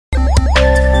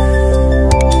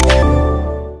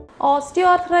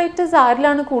Osteoarthritis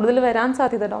ആരിലാണ് കൂടുതൽ വരാൻ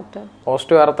സാധ്യത ഡോക്ടർ?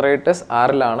 ഓസ്റ്റിയോആർത്രൈറ്റിസ്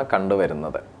ആരിലാണ്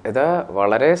കണ്ടുവരുന്നത്? ഇത്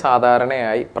വളരെ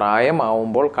സാധാരണയായി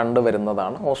പ്രായമാവുമ്പോൾ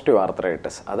കണ്ടുവരുന്നതാണ്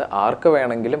ഓസ്റ്റിയോആർത്രൈറ്റിസ്. അത് ആർക്ക്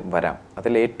വേണമെങ്കിലും വരാം.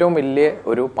 അതിൽ ഏറ്റവും വലിയ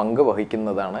ഒരു പങ്ക്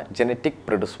വഹിക്കുന്നതാണ് ജനറ്റിക്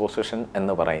പ്രിഡിസ്പോസിഷൻ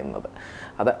എന്ന് പറയുന്നത്.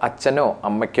 അത് അച്ഛനോ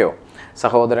അമ്മയ്ക്കോ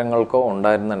സഹോദരങ്ങൾക്കോ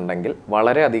ഉണ്ടായിരുന്നുണ്ടെങ്കിൽ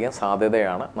വളരെയധികം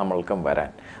സാധ്യതയാണ് നമ്മൾക്കും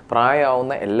വരാൻ.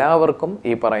 പ്രായമാവുന്ന എല്ലാവർക്കും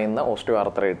ഈ പറയുന്ന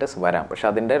ഓസ്റ്റിയോആർത്രൈറ്റിസ് വരാം. പക്ഷെ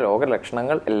അതിൻ്റെ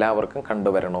രോഗലക്ഷണങ്ങൾ എല്ലാവർക്കും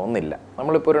കണ്ടുവരണമെന്നില്ല.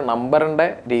 നമ്മളിപ്പോൾ ഒരു നമ്പറിൻ്റെ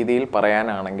രീതിയിൽ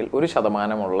പറയാനാണെങ്കിൽ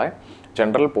 1%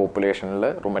 ജനറൽ പോപ്പുലേഷനിൽ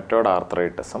റുമറ്റോയ്ഡ്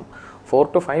ആർത്രൈറ്റിസും 4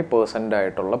 to 5%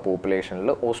 ആയിട്ടുള്ള പോപ്പുലേഷനിൽ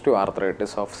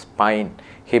osteoarthritis of spine,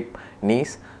 hip,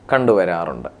 knees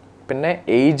കണ്ടുവരാറുണ്ട്. പിന്നെ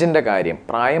ഏജിൻ്റെ കാര്യം,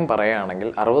 പ്രായം പറയുകയാണെങ്കിൽ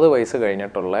 60 വയസ്സ്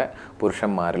കഴിഞ്ഞിട്ടുള്ള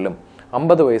പുരുഷന്മാരിലും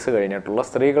 50 വയസ്സ് കഴിഞ്ഞിട്ടുള്ള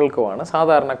സ്ത്രീകൾക്കുമാണ്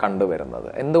സാധാരണ കണ്ടുവരുന്നത്.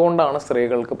 എന്തുകൊണ്ടാണ്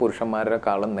സ്ത്രീകൾക്ക്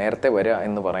പുരുഷന്മാരെക്കാളും നേരത്തെ വരിക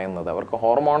എന്ന് പറയുന്നത്? അവർക്ക്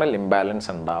ഹോർമോണൽ ഇംബാലൻസ്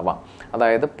ഉണ്ടാവാം.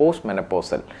 അതായത് പോസ്റ്റ്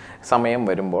മെനപ്പോസൽ സമയം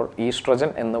വരുമ്പോൾ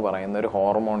ഈസ്ട്രജൻ എന്ന് പറയുന്ന ഒരു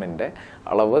ഹോർമോണിൻ്റെ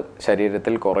അളവ്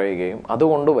ശരീരത്തിൽ കുറയുകയും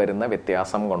അതുകൊണ്ട് വരുന്ന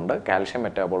വ്യത്യാസം കൊണ്ട് കാൽഷ്യം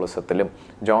മെറ്റാബോളിസത്തിലും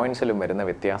ജോയിൻസിലും വരുന്ന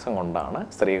വ്യത്യാസം കൊണ്ടാണ്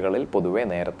സ്ത്രീകളിൽ പൊതുവെ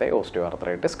നേരത്തെ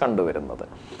ഓസ്റ്റിയോആർത്രൈറ്റിസ് കണ്ടുവരുന്നത്.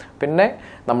 പിന്നെ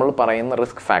നമ്മൾ പറയുന്ന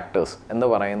റിസ്ക് ഫാക്ടേഴ്സ് എന്ന്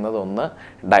പറയുന്നത് ഒന്ന്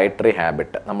ഡയറ്ററി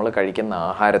ഹാബിറ്റ്, നമ്മൾ കഴിക്കുന്ന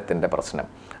ആഹാരത്തിൻ്റെ പ്രശ്നം,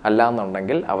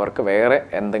 അല്ലാന്നുണ്ടെങ്കിൽ അവർക്ക് വേറെ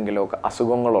എന്തെങ്കിലുമൊക്കെ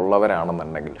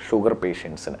അസുഖങ്ങളുള്ളവരാണെന്നുണ്ടെങ്കിൽ ഷുഗർ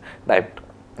പേഷ്യൻസിന്,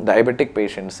 ഡയബറ്റിക്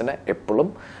പേഷ്യൻസിന് എപ്പോഴും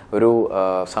ഒരു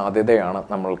സാധ്യതയാണ്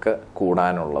നമ്മൾക്ക്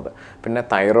കൂടാനുള്ളത്. പിന്നെ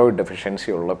തൈറോയിഡ് ഡെഫിഷ്യൻസി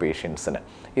ഉള്ള പേഷ്യൻസിന്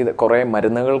ഇത് കുറേ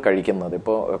മരുന്നുകൾ കഴിക്കുന്നത്,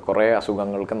 ഇപ്പോൾ കുറേ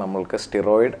അസുഖങ്ങൾക്ക് നമ്മൾക്ക്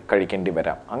സ്റ്റിറോയിഡ് കഴിക്കേണ്ടി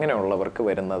വരാം. അങ്ങനെയുള്ളവർക്ക്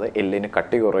വരുന്നത് എല്ലിന്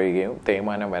കട്ടി കുറയുകയും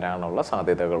തേയ്മാനം വരാനുള്ള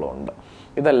സാധ്യതകളുണ്ട്.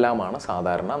 ഇതെല്ലാമാണ്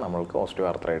സാധാരണ നമ്മൾക്ക്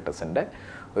ഓസ്റ്റിയോആർത്രൈറ്റിസിൻ്റെ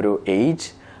ഒരു ഏജ്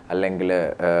അല്ലെങ്കിൽ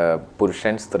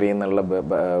പുരുഷൻ സ്ത്രീ എന്നുള്ള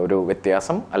ഒരു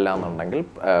വ്യത്യാസം, അല്ലാന്നുണ്ടെങ്കിൽ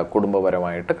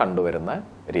കുടുംബപരമായിട്ട് കണ്ടുവരുന്ന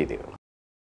രീതികൾ.